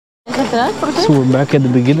So we're back at the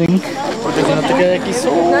beginning.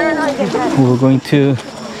 We're going to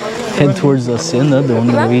head towards the Hacienda. The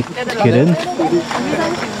only way to get in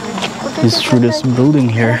is through this building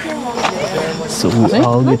here. So we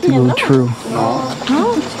all get to go through.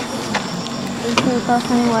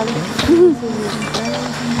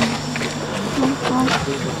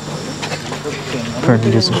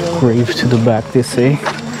 Apparently there's a grave to the back, they say.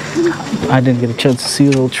 I didn't get a chance to see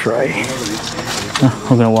it, I'll try.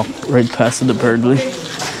 We're gonna walk right past it apparently.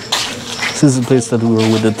 This is the place that we were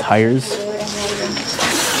with the tires.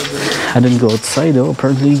 I didn't go outside though,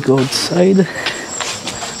 apparently you go outside.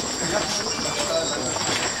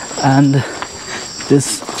 And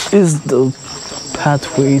this is the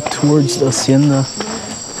pathway towards the Hacienda.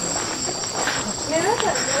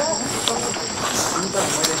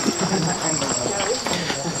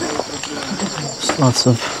 There's lots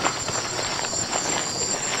of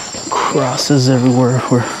crosses everywhere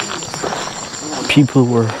where people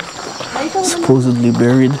were supposedly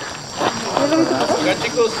buried.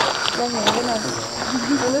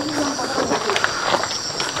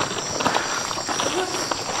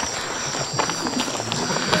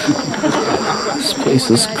 This place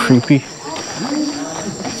is creepy.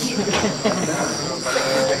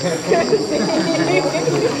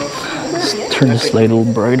 Let's turn this light a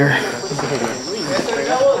little brighter.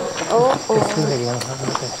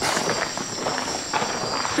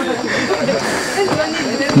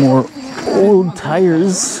 More old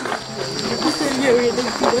tires.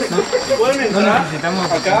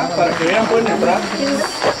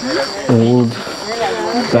 Old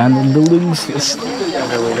abandoned buildings. Let's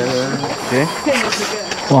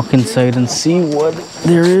walk inside and see what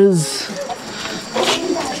there is.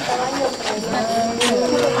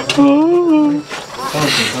 Oh.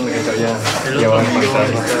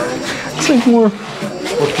 It's like more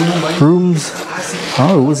rooms.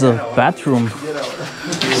 Oh, it was a bathroom.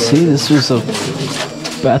 See, this was a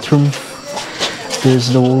bathroom. There's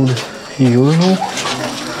the old urinal.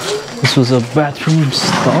 This was a bathroom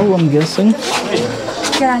stall, I'm guessing.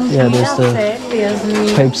 Yeah, there's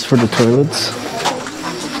the pipes for the toilets.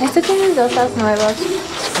 Este tiene dosas nuevas.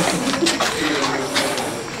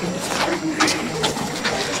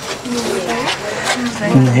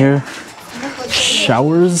 And here,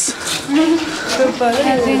 showers.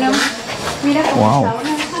 Wow.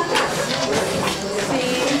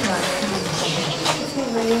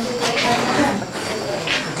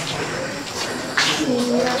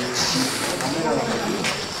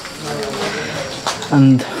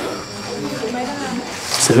 And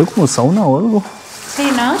se ve como sauna o algo. Sí,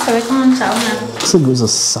 ¿no? Se ve como un sauna. Looks like it was a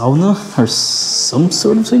sauna or some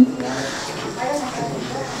sort of thing.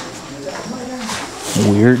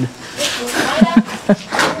 Weird.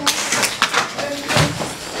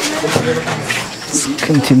 Let's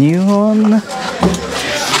continue on.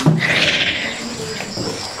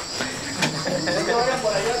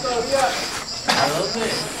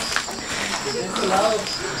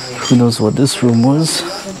 Who knows what this room was?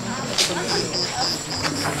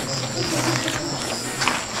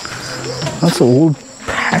 Lots of old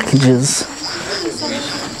packages,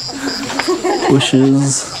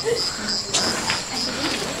 bushes,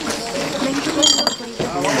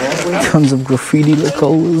 tons of graffiti like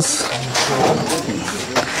always.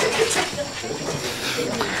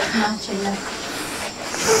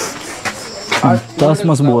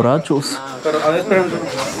 Fantasmas borrachos.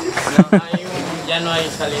 Ya no hay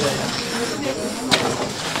salida ya.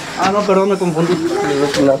 Ah, no, perdón, me confundí.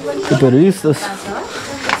 The periodistas.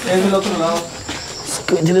 Es del otro lado. Let's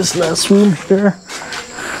go into this last room here.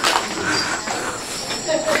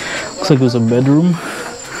 Looks like it was a bedroom.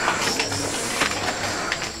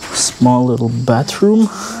 Small little bathroom.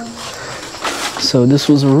 So this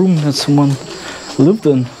was a room that someone lived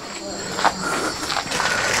in.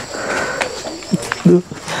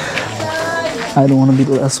 I don't want to be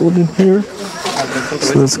the last one in here.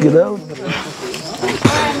 So let's get out.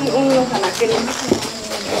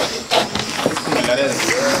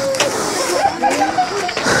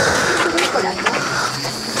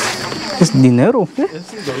 Es dinero, ¿eh?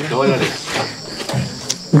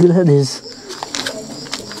 $.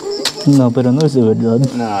 No, pero no es de verdad.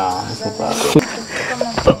 No, eso pasa.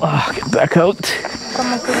 Get back out.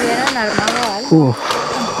 Como que hubieran armado algo.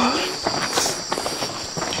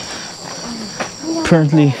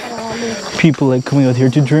 Apparently, people like coming out here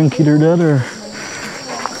to drink, either that or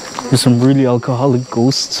there's some really alcoholic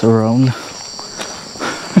ghosts around.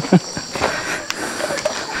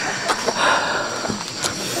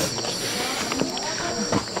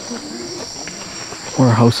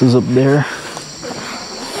 More houses up there.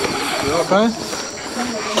 You okay?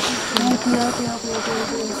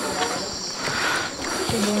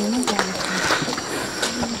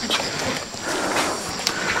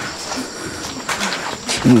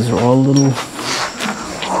 These are all little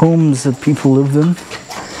homes that people lived in.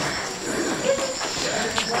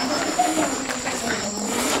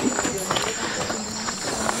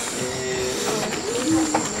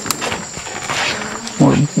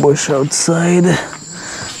 More bush outside.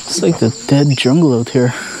 It's like the dead jungle out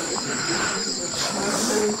here.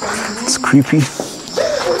 It's creepy.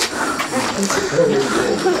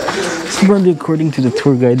 Apparently, according to the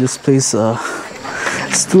tour guide, this place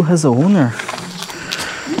still has an owner.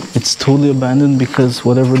 It's totally abandoned because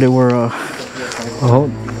whatever they were...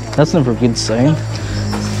 oh, that's never a good sign.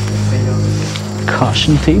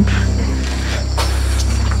 Caution tape.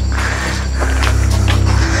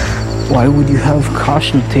 Why would you have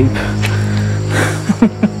caution tape?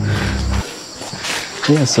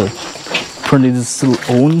 Yeah, so apparently this is still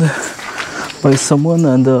owned by someone,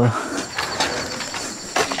 and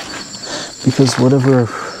because whatever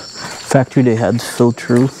factory they had fell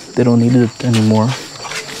through, they don't need it anymore.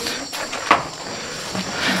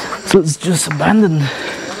 So it's just abandoned.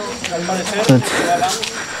 But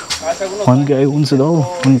one guy owns it all,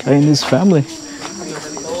 one guy and his family.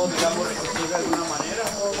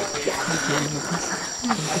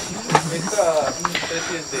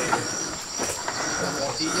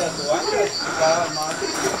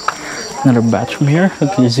 Another bathroom here.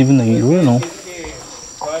 Look, there's even a urinal.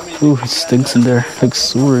 Ooh, it stinks in there, like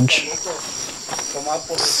sewage.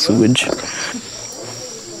 Sewage.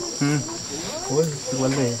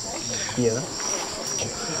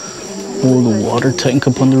 Oh, the water tank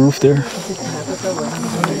up on the roof there.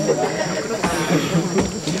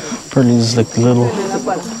 Apparently this is like the little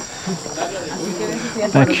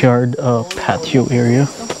backyard patio area.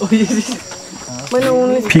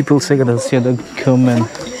 People say that Hacienda come and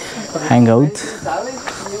hang out.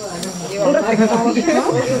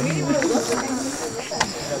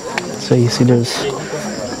 So you see there's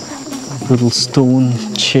little stone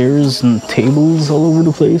chairs and tables all over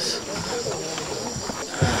the place.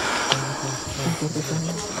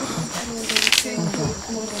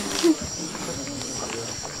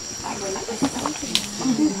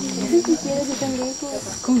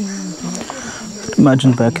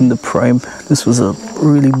 Imagine back in the prime, this was a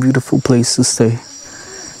really beautiful place to stay.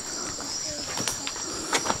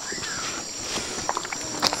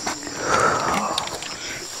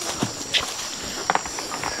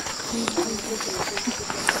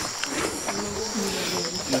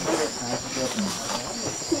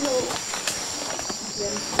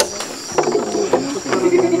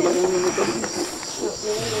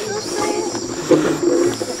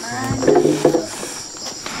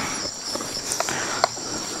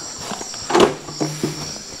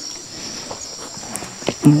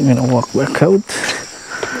 I'm gonna walk back out.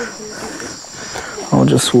 I'm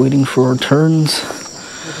just waiting for our turns.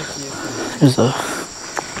 There's a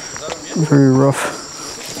very rough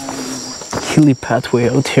hilly pathway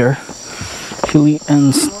out here. Hilly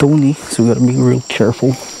and stony, so we gotta be real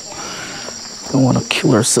careful. Don't wanna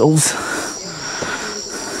kill ourselves.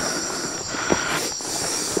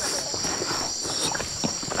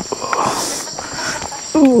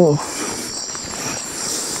 Oh.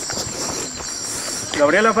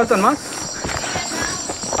 Gabriela, ¿faltan más?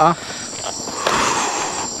 Ah.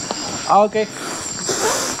 Ah, ok.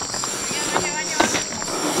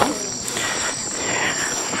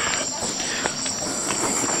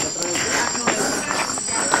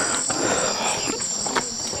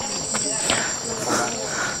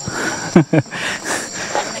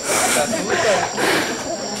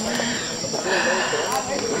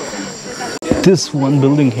 This one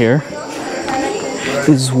building here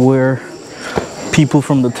is where people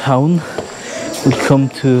from the town would come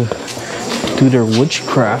to do their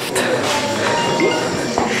witchcraft.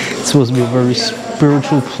 It's supposed to be a very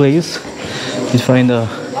spiritual place. You'd find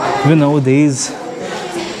even nowadays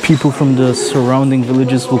people from the surrounding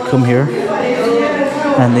villages will come here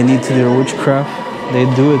and they need to do their witchcraft. They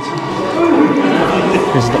do it.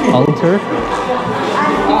 There's the altar.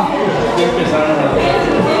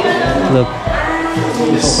 Look,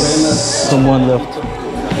 someone left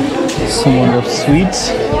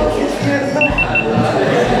sweets.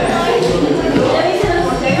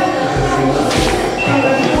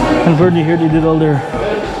 And further here they did all their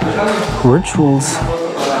rituals.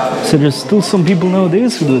 So there's still some people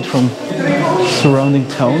nowadays who do it from surrounding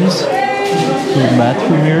towns,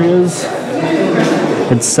 bathroom areas,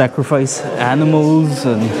 and sacrifice animals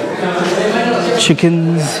and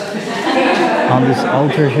chickens on this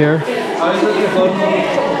altar here.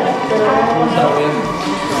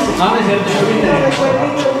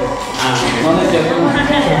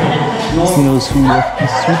 Who knows who left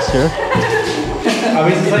these sweets here?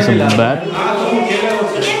 There's a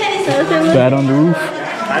bat on the roof.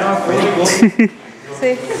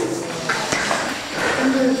 Sí.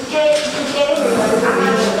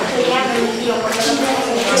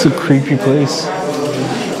 It's a creepy place.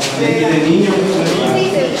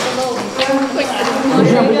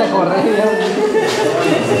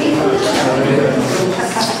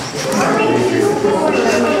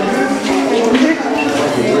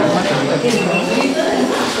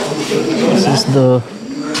 This is the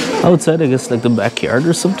outside, I guess, like the backyard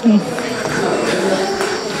or something.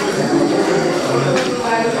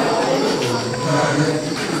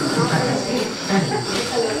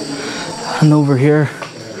 And over here,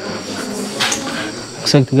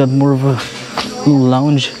 looks like they got more of a little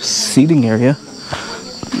lounge seating area.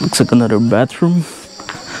 Looks like another bathroom.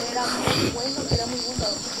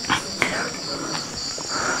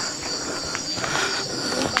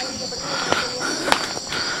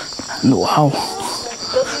 And wow,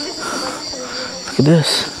 look at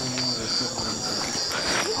this.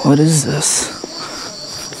 What is this?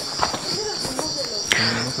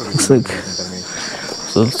 Looks like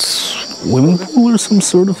a swimming pool or some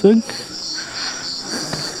sort of thing.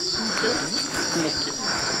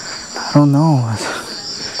 I don't know.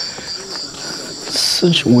 It's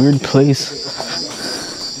such a weird place.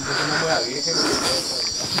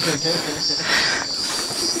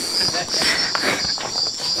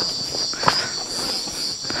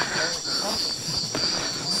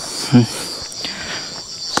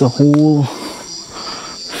 It's a whole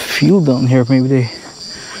field down here. Maybe they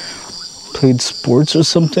played sports or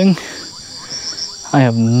something. I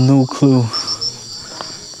have no clue.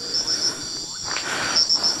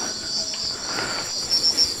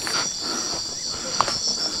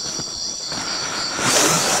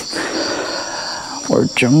 More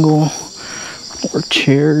jungle, more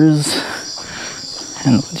chairs,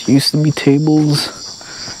 and what used to be tables.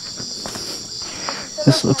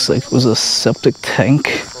 This looks like it was a septic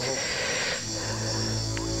tank.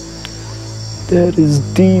 That is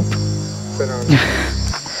deep.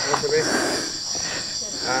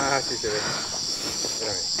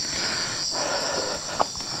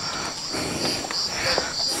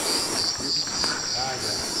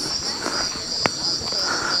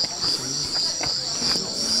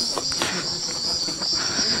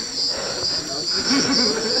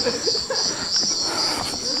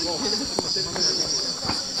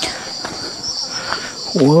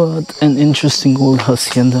 What an interesting old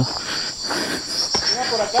hacienda.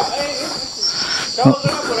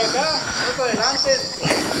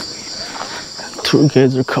 Tour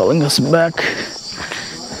guides are calling us back.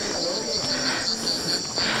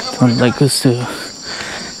 Don't like us to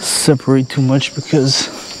separate too much because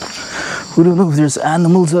we don't know if there's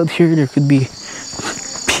animals out here. There could be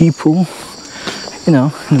people, you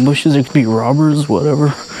know, in the bushes. There could be robbers,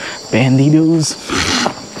 whatever, banditos.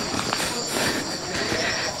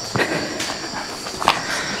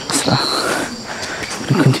 So, I'm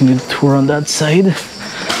gonna continue the tour on that side.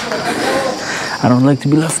 I don't like to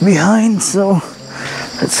be left behind, so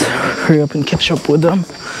let's hurry up and catch up with them.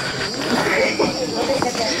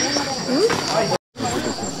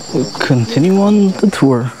 We'll continue on the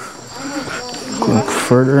tour, going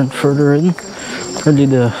further and further in. Apparently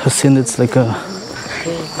the hacienda, it's like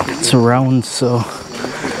it's around, so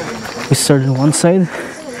we started on one side,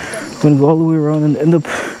 we're gonna go all the way around and end up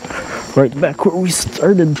right back where we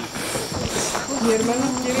started.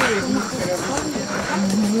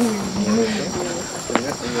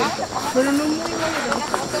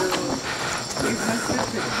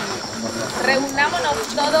 Reunámonos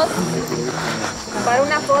todos para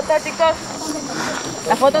una foto, chicos.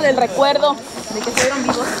 La foto del recuerdo de que estuvieron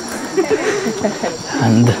vivos.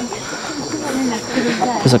 And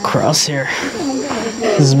there's a cross here.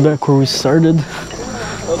 This is back where we started.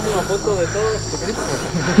 Look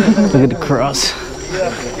at the cross.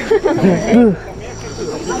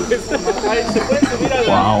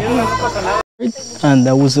 Wow. And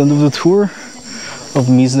that was the end of the tour of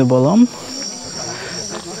Misnebalam.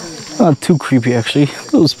 Not too creepy actually.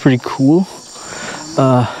 It was pretty cool.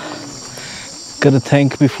 Gotta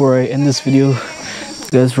thank, before I end this video, the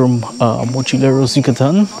guys from Mochileros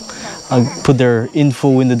Yucatan. I'll put their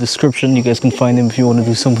info in the description. You guys can find them if you want to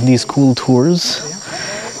do some of these cool tours.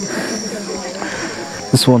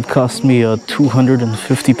 This one cost me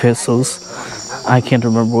 250 pesos. I can't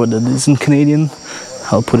remember what that is in Canadian.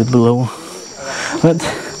 I'll put it below. But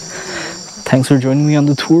thanks for joining me on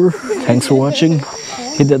the tour. Thanks for watching.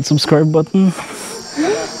 Hit that subscribe button.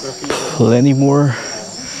 Plenty more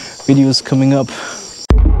videos coming up.